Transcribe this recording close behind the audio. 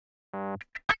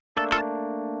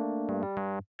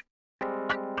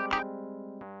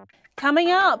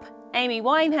Coming up, Amy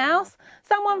Winehouse,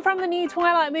 someone from the new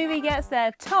Twilight movie gets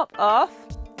their top off.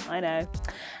 I know.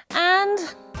 And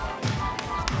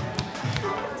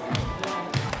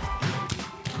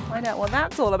find out what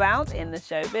that's all about in the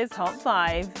Showbiz Top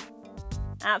 5.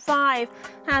 At 5,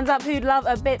 hands up who'd love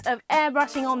a bit of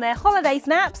airbrushing on their holiday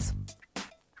snaps.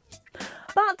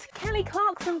 But Kelly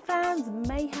Clarkson fans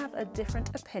may have a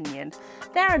different opinion.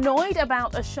 They're annoyed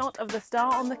about a shot of the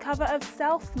star on the cover of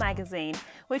Self magazine,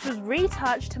 which was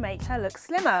retouched to make her look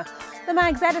slimmer. The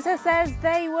mag's editor says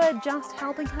they were just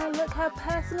helping her look her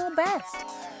personal best.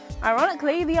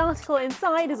 Ironically, the article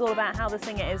inside is all about how the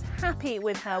singer is happy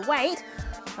with her weight.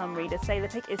 Some readers say the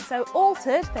pic is so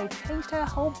altered they've changed her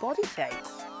whole body shape.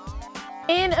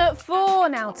 In at 4,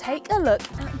 now take a look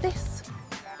at this.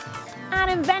 An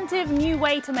inventive new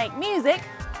way to make music,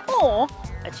 or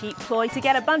a cheap ploy to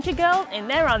get a bunch of girls in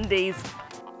their undies?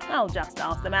 I'll just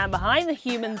ask the man behind the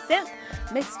human synth,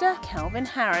 Mr. Calvin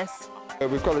Harris.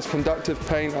 We've got this conductive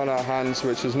paint on our hands,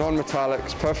 which is non-metallic,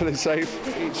 it's perfectly safe.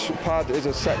 Each pad is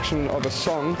a section of a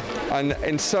song, and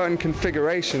in certain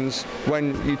configurations,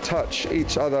 when you touch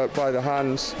each other by the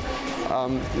hands,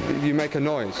 you make a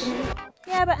noise.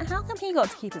 Yeah, but how come he got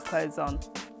to keep his clothes on?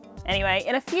 Anyway,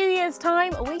 in a few years'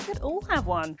 time, we could all have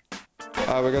one.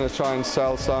 We're going to try and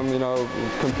sell some, you know,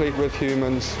 complete with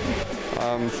humans,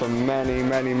 for many,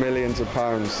 many millions of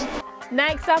pounds.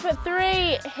 Next up at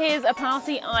 3, here's a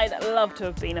party I'd love to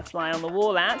have been a fly on the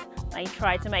wall at. They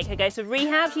tried to make her go to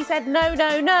rehab, she said no,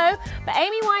 no, no, but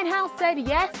Amy Winehouse said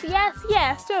yes, yes,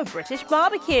 yes to a British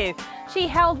barbecue. She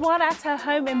held one at her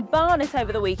home in Barnet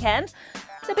over the weekend.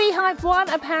 The Beehive one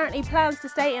apparently plans to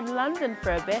stay in London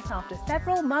for a bit after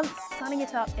several months sunning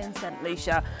it up in St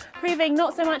Lucia, proving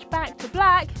not so much back to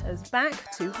black as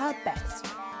back to her best.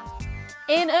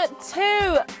 In at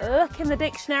 2, look in the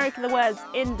dictionary for the words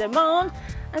in demand,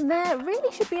 and there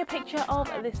really should be a picture of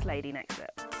this lady next to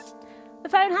it. The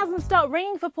phone hasn't stopped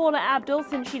ringing for Paula Abdul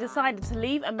since she decided to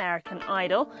leave American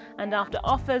Idol, and after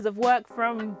offers of work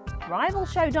from rival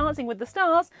show Dancing with the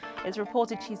Stars, it's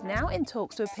reported she's now in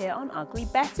talks to appear on Ugly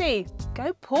Betty.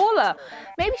 Go Paula!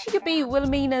 Maybe she could be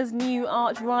Wilhelmina's new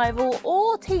arch rival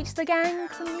or teach the gang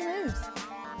some new moves.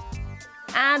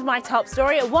 And my top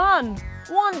story at 1.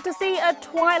 Want to see a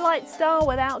Twilight star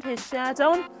without his shirt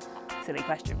on? Silly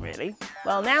question, really.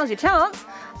 Well, now's your chance.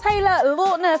 Taylor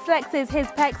Lautner flexes his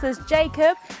pecs as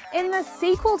Jacob in the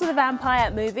sequel to the vampire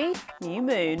movie, New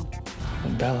Moon.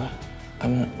 Bella, I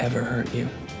won't ever hurt you.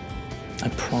 I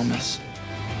promise.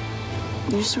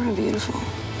 You're sort of beautiful.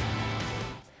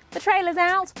 The trailer's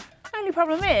out. Only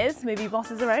problem is, movie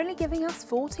bosses are only giving us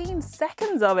 14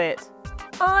 seconds of it.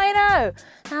 I know!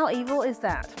 How evil is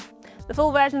that? The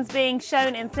full version's being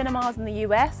shown in cinemas in the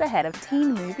US ahead of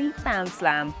teen movie Fan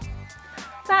Slam.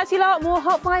 That's your lot, more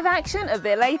Hot 5 action a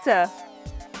bit later.